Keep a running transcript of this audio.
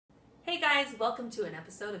guys, welcome to an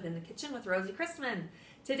episode of In the Kitchen with Rosie Christman.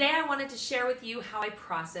 Today I wanted to share with you how I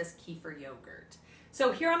process kefir yogurt.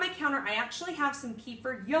 So here on my counter I actually have some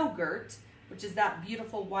kefir yogurt, which is that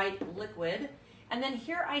beautiful white liquid. And then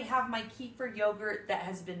here I have my kefir yogurt that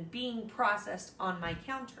has been being processed on my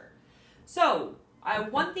counter. So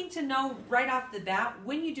one thing to know right off the bat,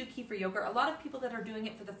 when you do kefir yogurt, a lot of people that are doing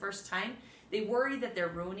it for the first time, they worry that they're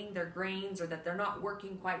ruining their grains or that they're not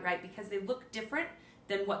working quite right because they look different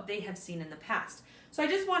than what they have seen in the past. So I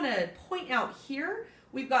just want to point out here,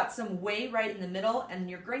 we've got some whey right in the middle and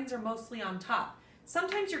your grains are mostly on top.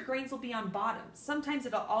 Sometimes your grains will be on bottom. Sometimes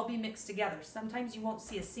it'll all be mixed together. Sometimes you won't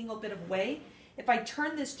see a single bit of whey. If I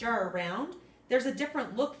turn this jar around, there's a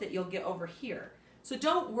different look that you'll get over here. So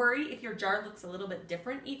don't worry if your jar looks a little bit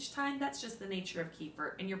different each time. That's just the nature of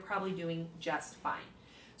kefir and you're probably doing just fine.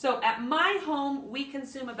 So at my home, we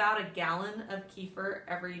consume about a gallon of kefir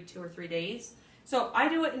every 2 or 3 days. So I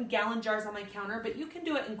do it in gallon jars on my counter, but you can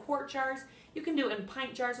do it in quart jars, you can do it in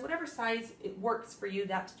pint jars, whatever size it works for you,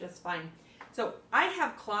 that's just fine. So I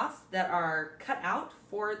have cloths that are cut out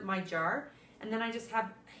for my jar, and then I just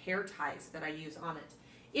have hair ties that I use on it.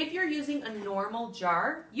 If you're using a normal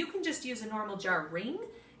jar, you can just use a normal jar ring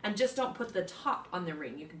and just don't put the top on the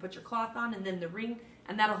ring. You can put your cloth on and then the ring,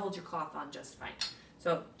 and that'll hold your cloth on just fine.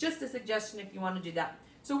 So just a suggestion if you want to do that.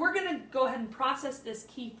 So we're going to go ahead and process this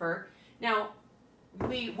kefir. Now,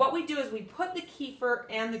 what we do is we put the kefir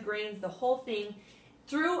and the grains, the whole thing,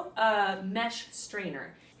 through a mesh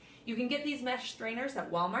strainer. You can get these mesh strainers at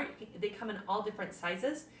Walmart. They come in all different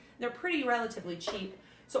sizes. They're pretty relatively cheap.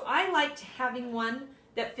 So I liked having one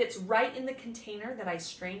that fits right in the container that I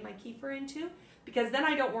strain my kefir into, because then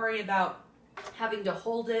I don't worry about having to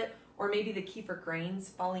hold it or maybe the kefir grains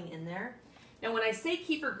falling in there. Now when I say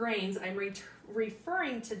kefir grains, I'm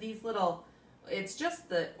referring to these little, it's just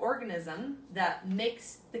the organism that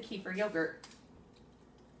makes the kefir yogurt.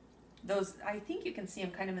 Those, I think you can see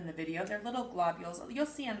them kind of in the video. They're little globules. You'll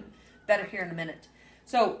see them better here in a minute.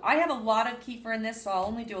 So I have a lot of kefir in this, so I'll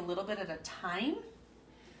only do a little bit at a time.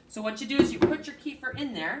 So what you do is you put your kefir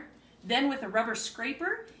in there. Then with a rubber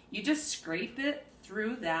scraper, you just scrape it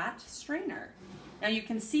through that strainer. Now you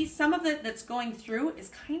can see some of it that's going through is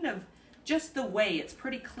kind of just the whey. It's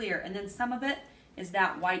pretty clear. And then some of it is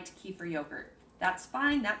that white kefir yogurt. That's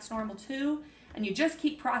fine, that's normal too. And you just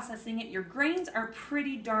keep processing it. Your grains are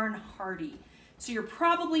pretty darn hardy. So you're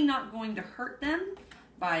probably not going to hurt them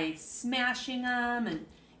by smashing them and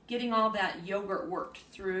getting all that yogurt worked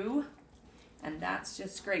through. And that's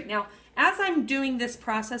just great. Now, as I'm doing this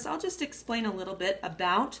process, I'll just explain a little bit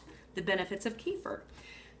about the benefits of kefir.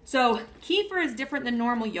 So kefir is different than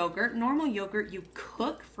normal yogurt. Normal yogurt you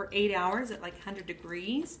cook for 8 hours at like 100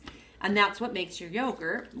 degrees. And that's what makes your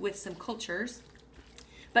yogurt with some cultures.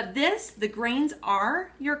 But this, the grains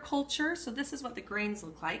are your culture. So this is what the grains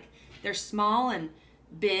look like. They're small and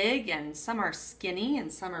big, and some are skinny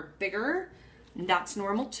and some are bigger. And that's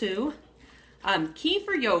normal too.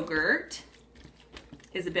 Kefir yogurt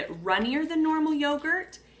is a bit runnier than normal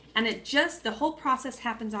yogurt. And the whole process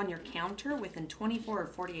happens on your counter within 24 or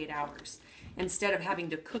 48 hours. Instead of having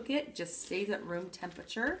to cook it, it just stays at room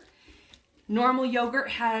temperature. Normal yogurt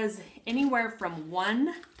has anywhere from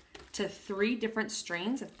 1 to 3 different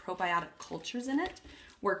strains of probiotic cultures in it,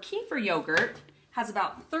 where kefir yogurt has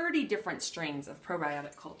about 30 different strains of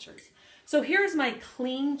probiotic cultures. So here's my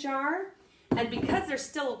clean jar, and because there's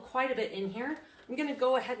still quite a bit in here, I'm going to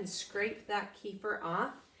go ahead and scrape that kefir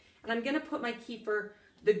off, and I'm going to put my kefir,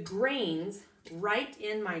 the grains, right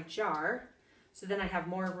in my jar, so then I have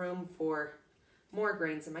more room for more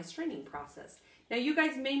grains in my straining process. Now you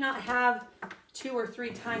guys may not have 2 or 3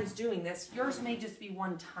 times doing this. Yours may just be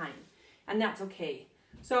 1 time, and that's okay.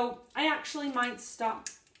 So I actually might stop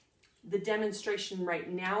the demonstration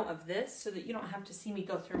right now of this so that you don't have to see me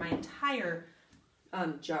go through my entire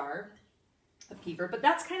jar of kefir, but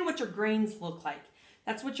that's kind of what your grains look like.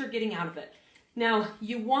 That's what you're getting out of it. Now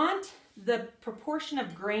you want the proportion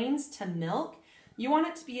of grains to milk. You want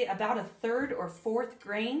it to be about 1/3 or 1/4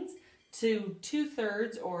 grains to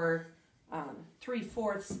 2/3 or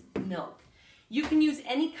 3/4 milk. You can use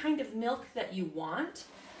any kind of milk that you want.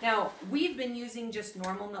 Now, we've been using just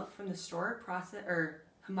normal milk from the store,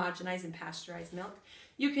 homogenized and pasteurized milk.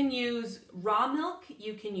 You can use raw milk,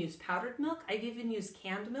 you can use powdered milk. I've even used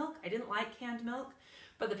canned milk. I didn't like canned milk,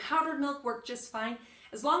 but the powdered milk worked just fine.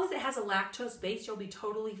 As long as it has a lactose base, you'll be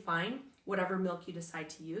totally fine, whatever milk you decide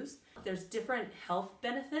to use. There's different health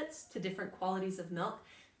benefits to different qualities of milk.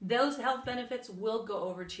 Those health benefits will go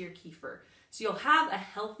over to your kefir. So you'll have a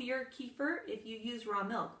healthier kefir if you use raw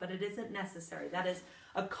milk, but it isn't necessary. That is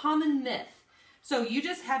a common myth So you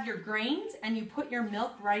just have your grains and you put your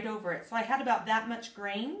milk right over it. So I had about that much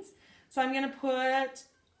grains. So I'm going to put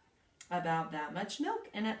about that much milk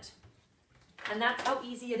in it. And that's how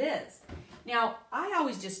easy it is. Now, I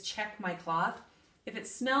always just check my cloth. If it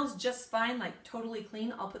smells just fine, like totally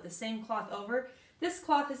clean, I'll put the same cloth over. This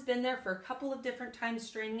cloth has been there for a couple of different times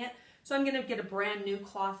straining it. So I'm going to get a brand new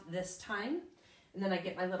cloth this time. And then I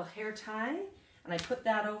get my little hair tie and I put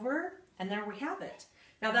that over, and there we have it.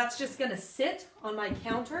 Now that's just going to sit on my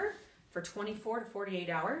counter for 24 to 48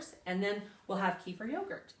 hours, and then we'll have kefir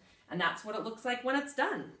yogurt. And that's what it looks like when it's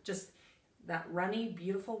done. Just that runny,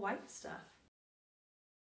 beautiful white stuff.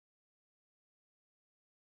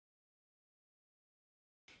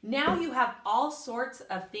 Now you have all sorts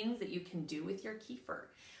of things that you can do with your kefir.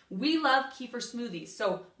 We love kefir smoothies.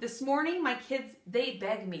 So this morning, my kids, they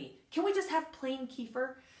begged me, can we just have plain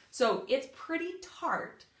kefir? So it's pretty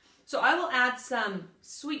tart. So I will add some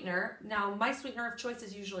sweetener. Now my sweetener of choice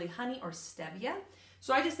is usually honey or stevia.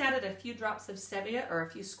 So I just added a few drops of stevia or a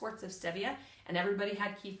few squirts of stevia, and everybody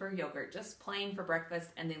had kefir yogurt, just plain for breakfast,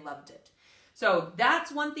 and they loved it. So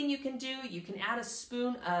that's one thing you can do. You can add a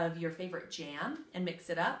spoon of your favorite jam and mix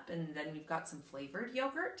it up, and then you've got some flavored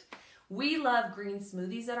yogurt. We love green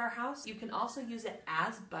smoothies at our house. You can also use it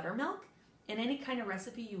as buttermilk. In any kind of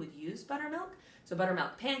recipe you would use buttermilk. So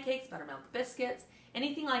buttermilk pancakes, buttermilk biscuits,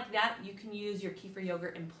 anything like that, you can use your kefir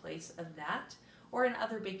yogurt in place of that, or in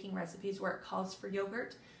other baking recipes where it calls for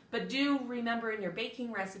yogurt. But do remember in your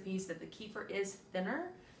baking recipes that the kefir is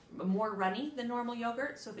thinner, more runny than normal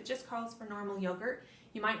yogurt. So if it just calls for normal yogurt,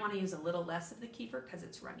 you might want to use a little less of the kefir because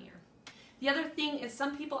it's runnier. The other thing is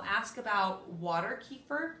some people ask about water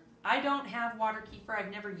kefir. I don't have water kefir.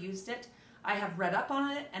 I've never used it. I have read up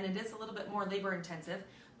on it, and it is a little bit more labor intensive,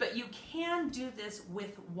 but you can do this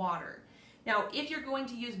with water. Now, if you're going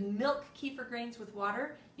to use milk kefir grains with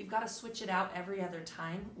water, you've got to switch it out every other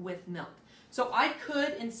time with milk. So I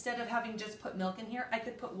could, instead of having just put milk in here, I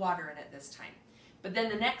could put water in it this time. But then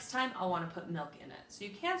the next time, I'll want to put milk in it. So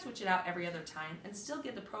you can switch it out every other time and still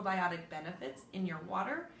get the probiotic benefits in your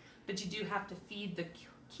water, but you do have to feed the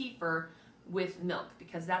kefir with milk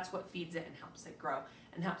because that's what feeds it and helps it grow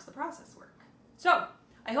and helps the process work. So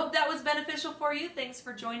I hope that was beneficial for you. Thanks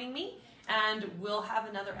for joining me, and we'll have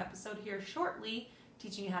another episode here shortly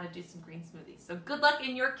teaching you how to do some green smoothies. So good luck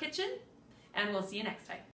in your kitchen, and we'll see you next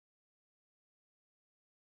time.